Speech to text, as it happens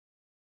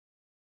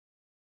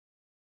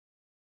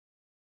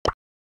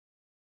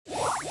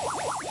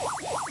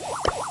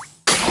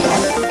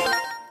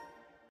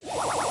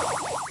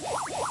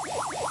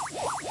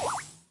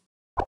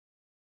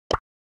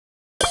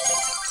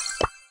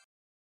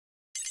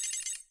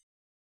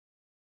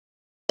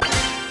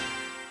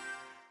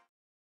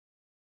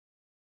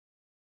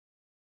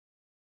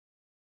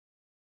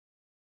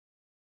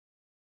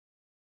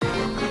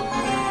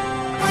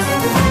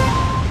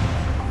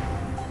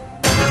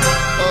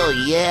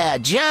yeah,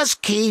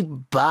 just keep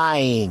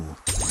buying.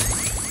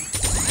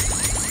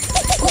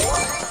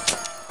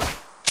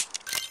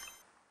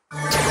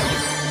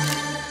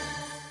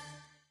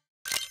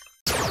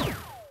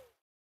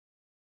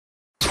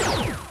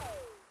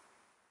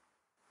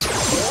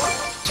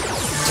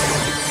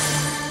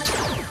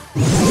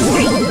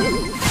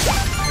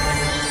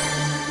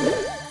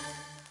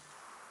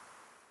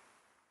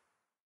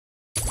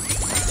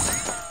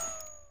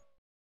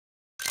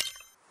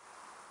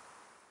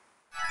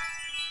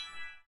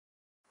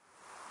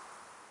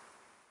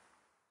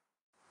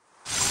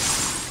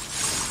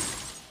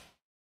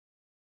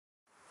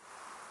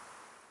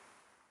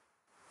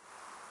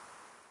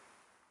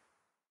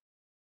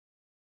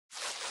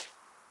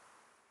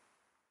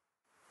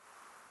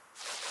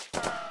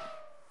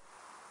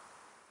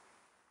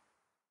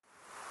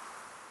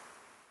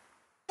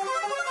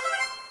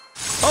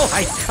 Oh,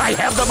 I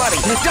have the money.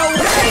 Don't,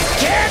 I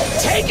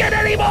can't take it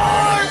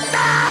anymore!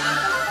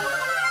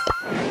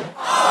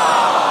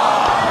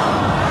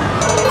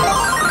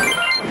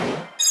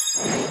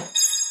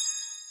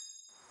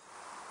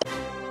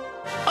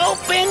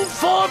 Open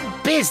for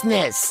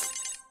business.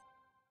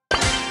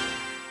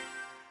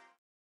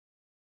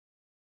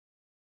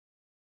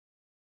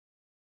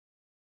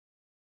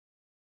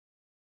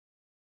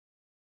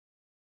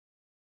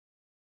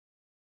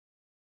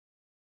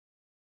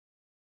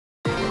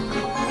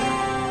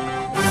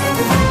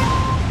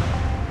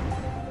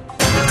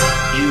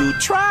 You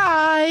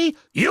try,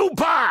 you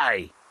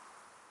buy.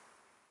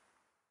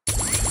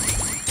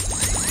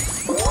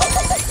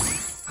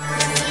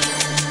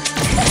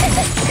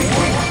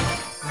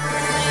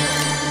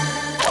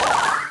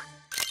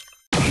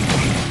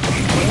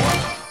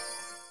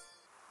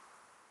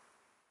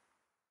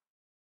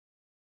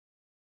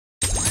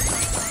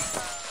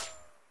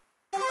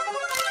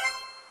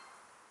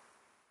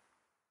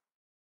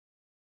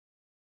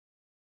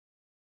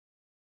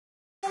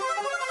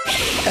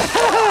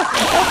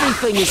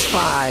 Everything is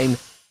fine.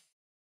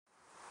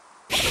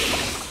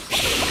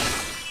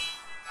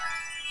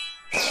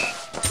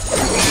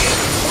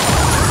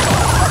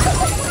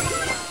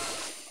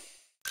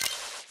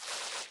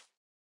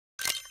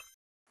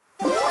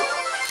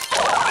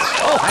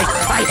 Oh,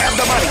 I have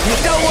the money.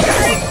 Don't, I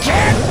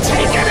can't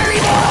take it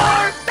anymore!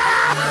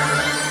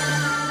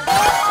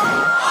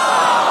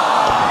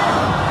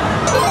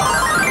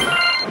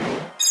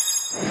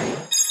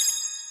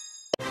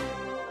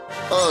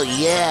 Oh,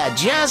 yeah,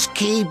 just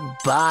keep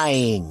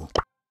buying.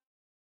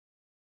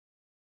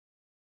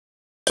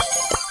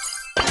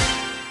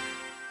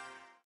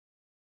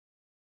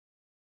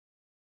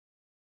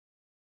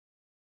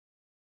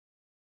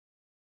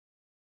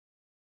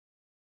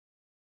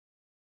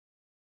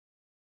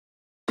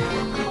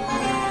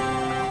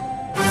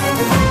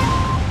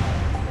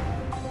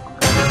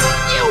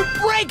 You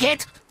break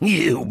it!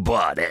 You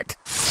bought it.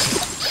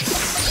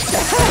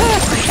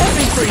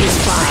 Everything is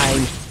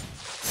fine.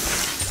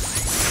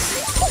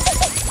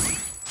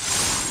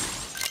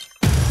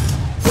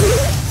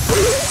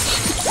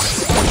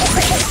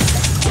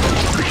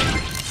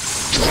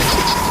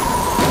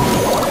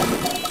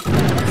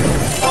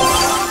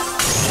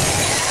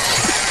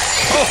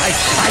 Oh, I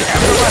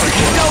have the money.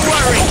 Don't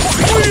worry.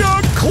 We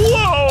are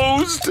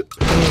closed.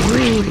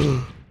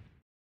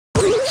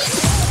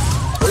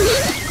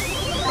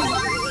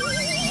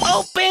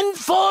 Open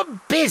for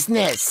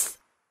business.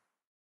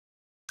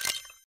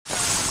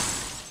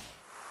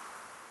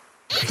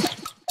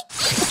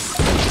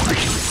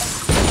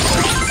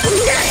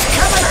 That's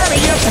coming out of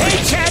your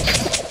paycheck.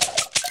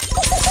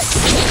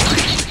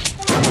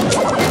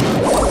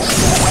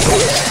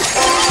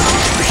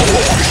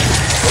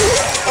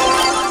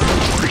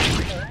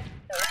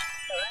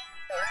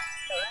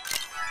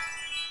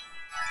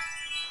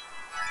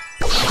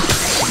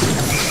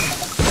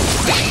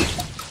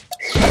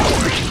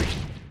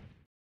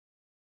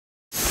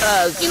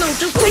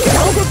 Just take it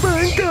out of the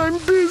bank. I'm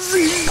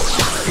busy.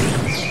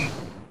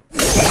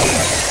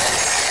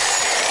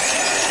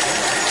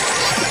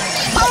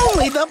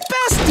 Only the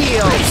best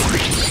deals.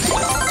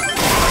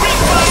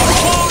 Refund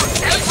for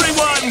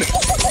everyone.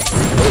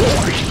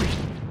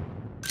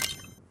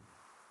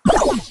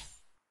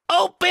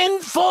 Open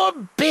for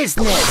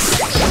business.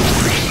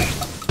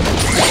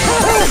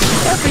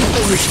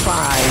 Everything is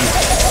fine.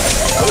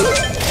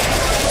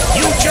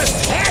 You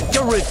just had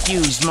to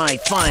refuse my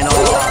final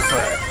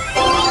offer.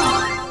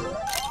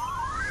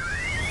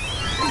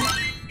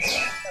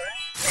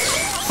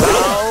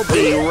 I'll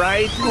be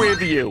right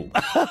with you.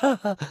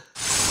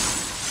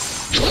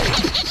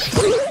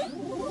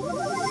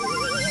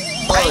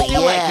 Oh,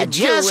 yeah,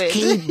 just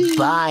keep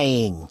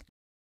buying.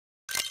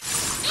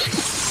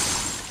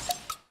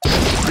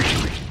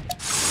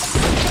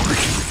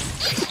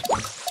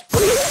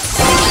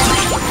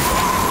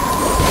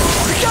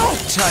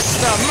 Don't touch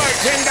the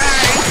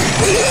merchandise!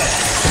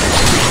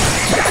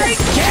 I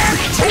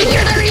can't take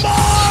it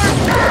anymore!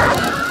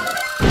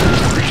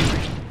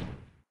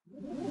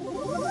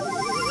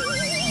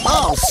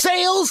 All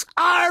sales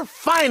are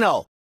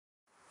final.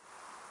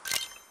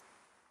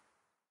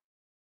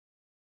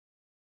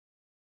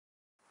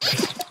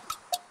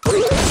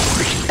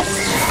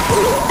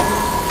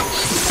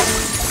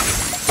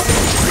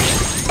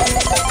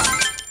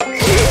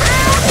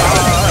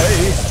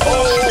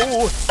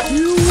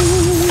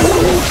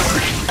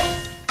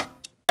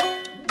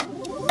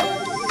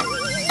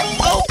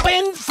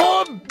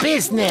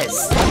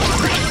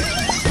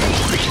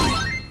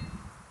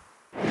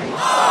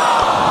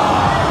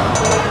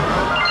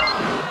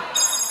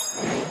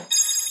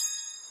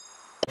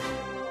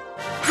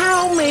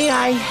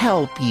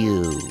 help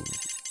you?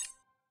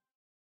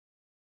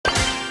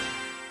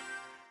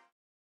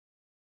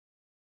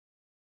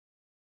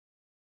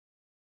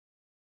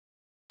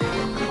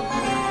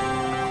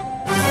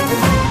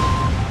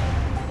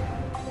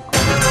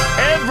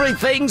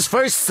 Everything's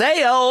for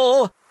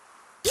sale!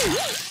 You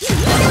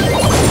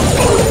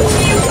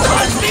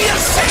caused me a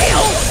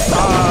sale! I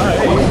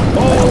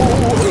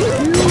owe you!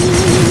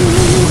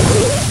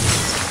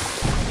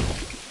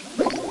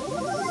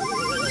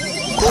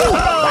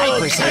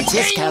 5%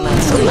 discount on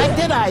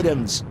selected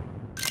items.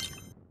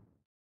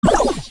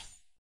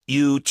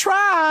 You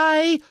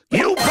try,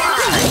 you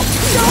buy!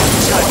 Don't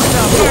touch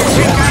the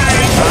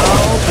merchandise!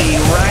 I'll be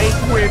right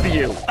with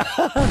you!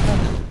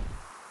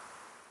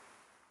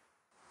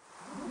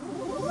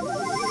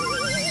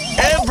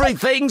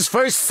 Everything's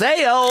for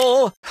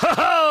sale!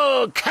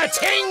 Ho-ho!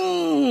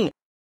 Ka-ting!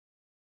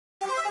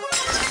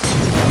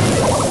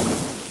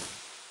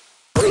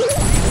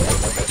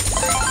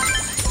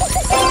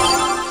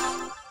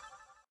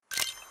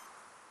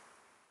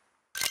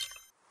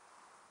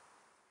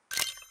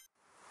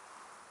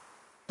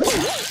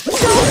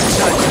 Don't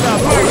touch the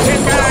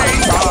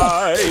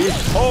merchandise!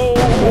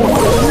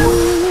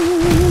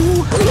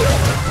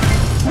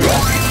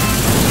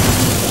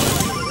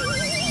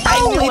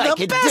 Only I the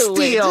could best do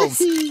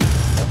deals. it.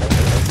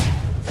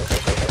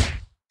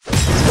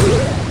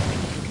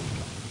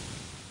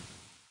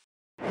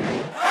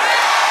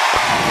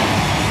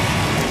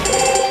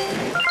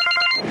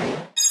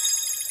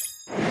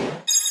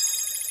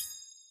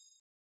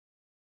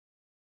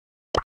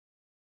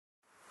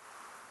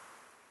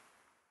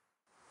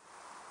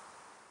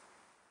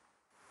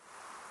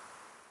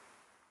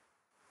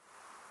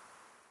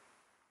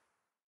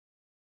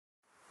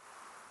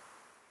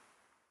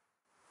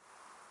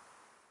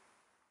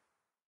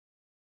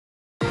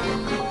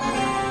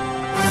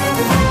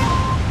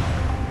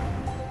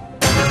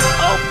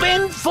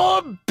 Open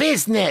for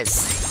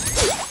business!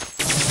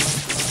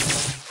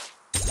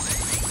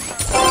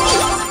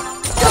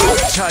 Don't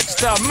touch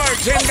the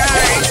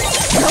merchandise!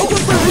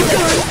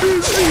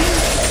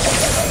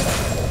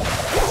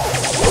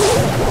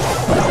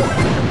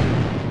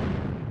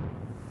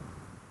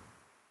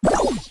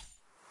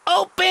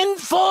 Open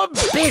for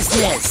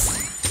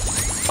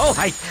business! Oh,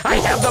 I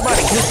have the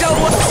money!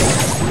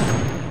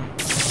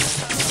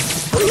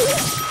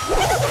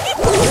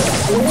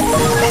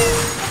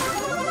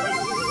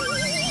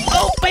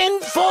 Open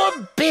for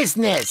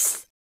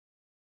business!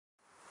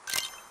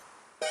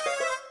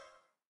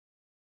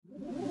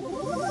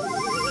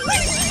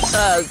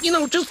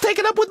 Just take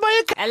it up with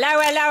my account.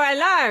 Hello, hello,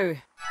 hello.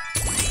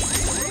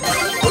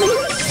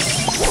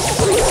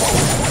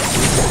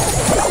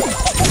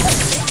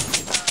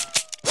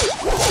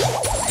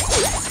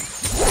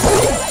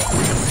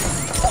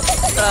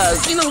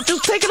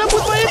 Just take it up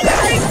with my account.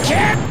 I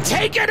can't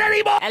take it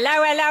anymore!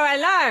 Hello, hello,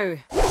 hello.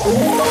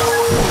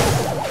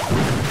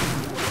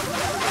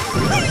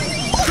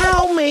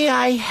 How may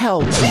I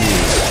help you?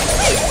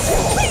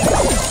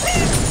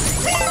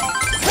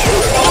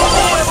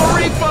 Oh, a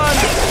refund!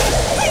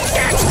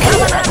 It's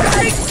coming up!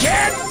 I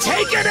can't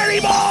take it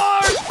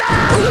anymore!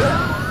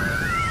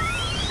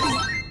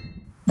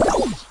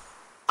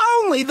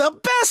 Only the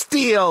best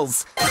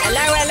deals.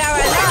 Hello,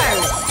 hello,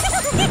 hello.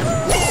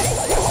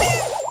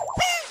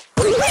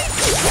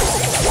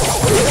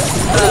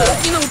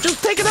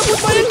 Just take it up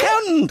with my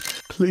accountant,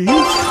 please. We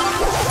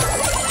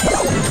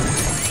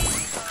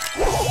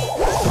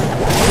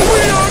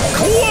are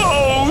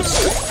closed!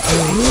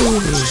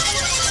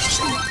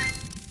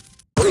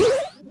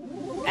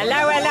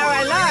 Hello, hello,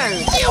 hello.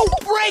 You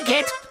break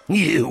it!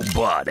 You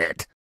bought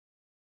it.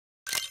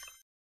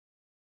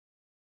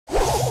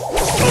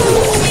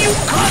 You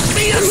cost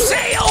me a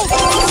sale!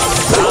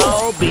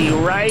 I'll be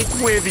right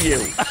with you.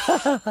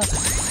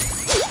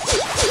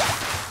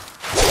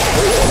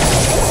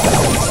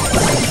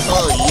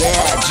 Oh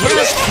yeah,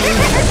 just keep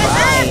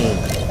buying.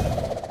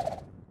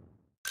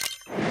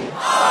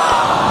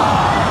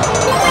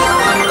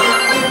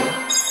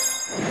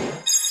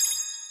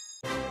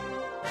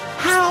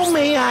 How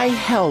may I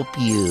help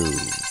you?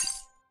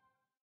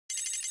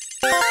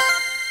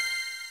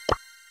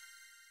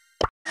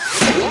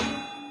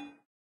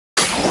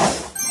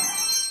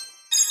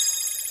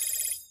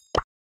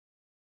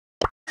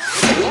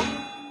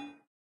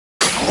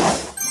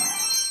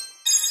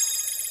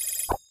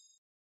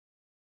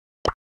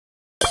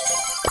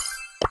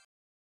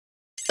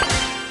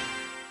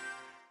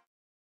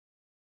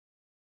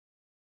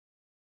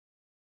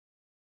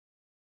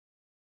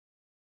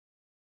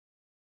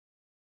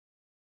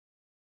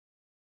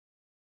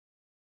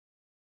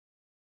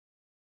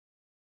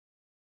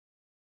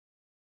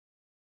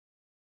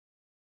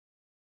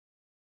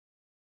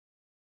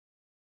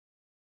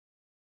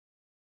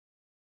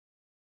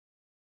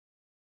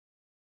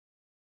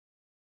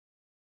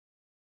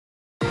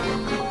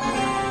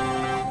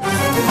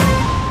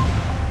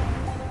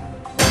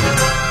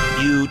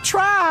 You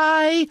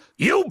try,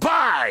 you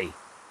buy.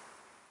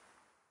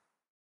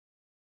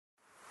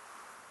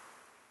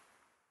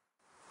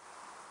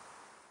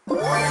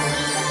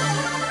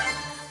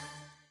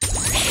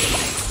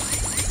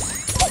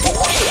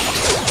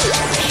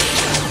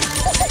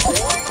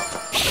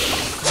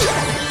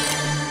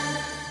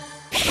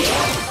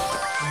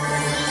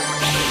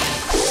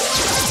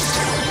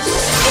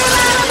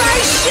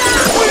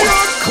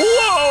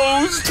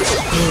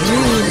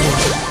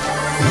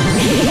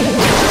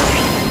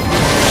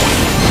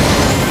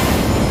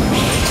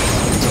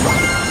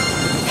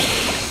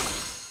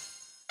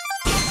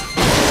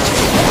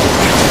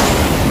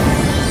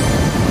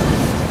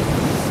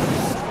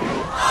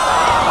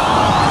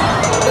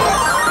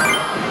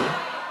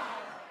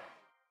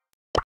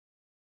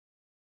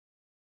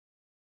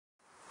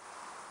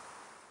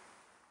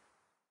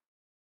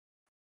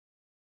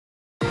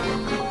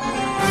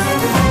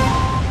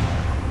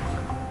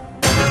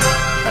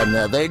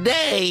 Another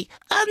day,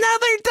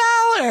 another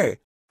dollar.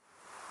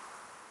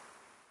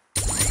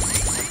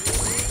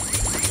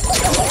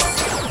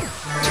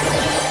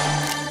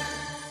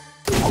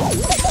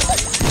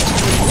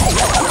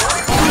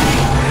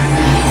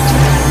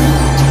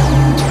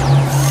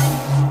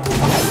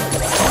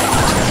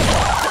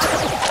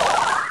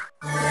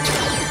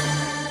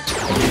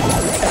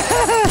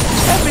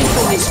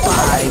 Everything is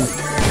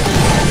fine.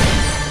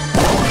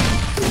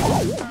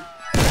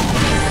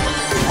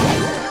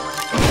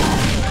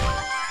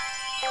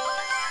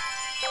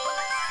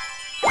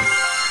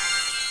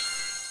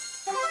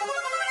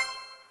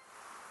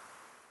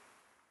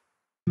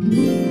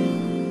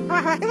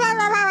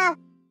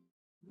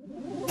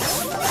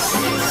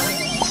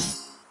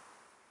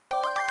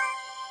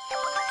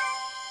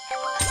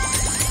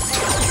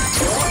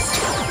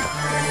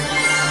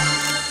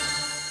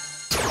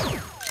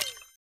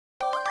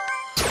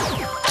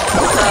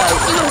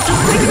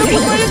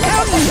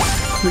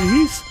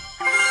 Please?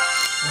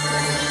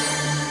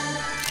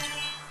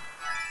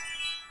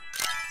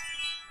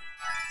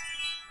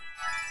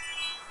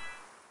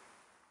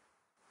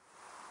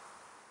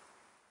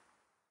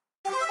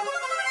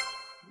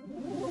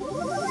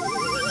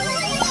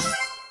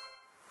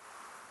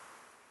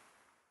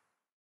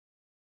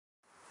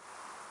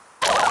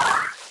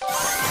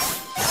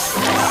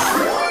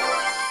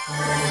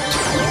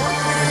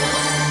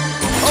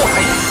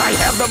 I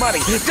have the money.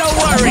 Don't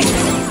worry.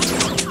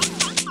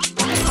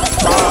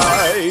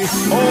 Hi!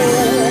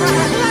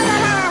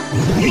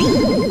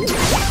 Oh!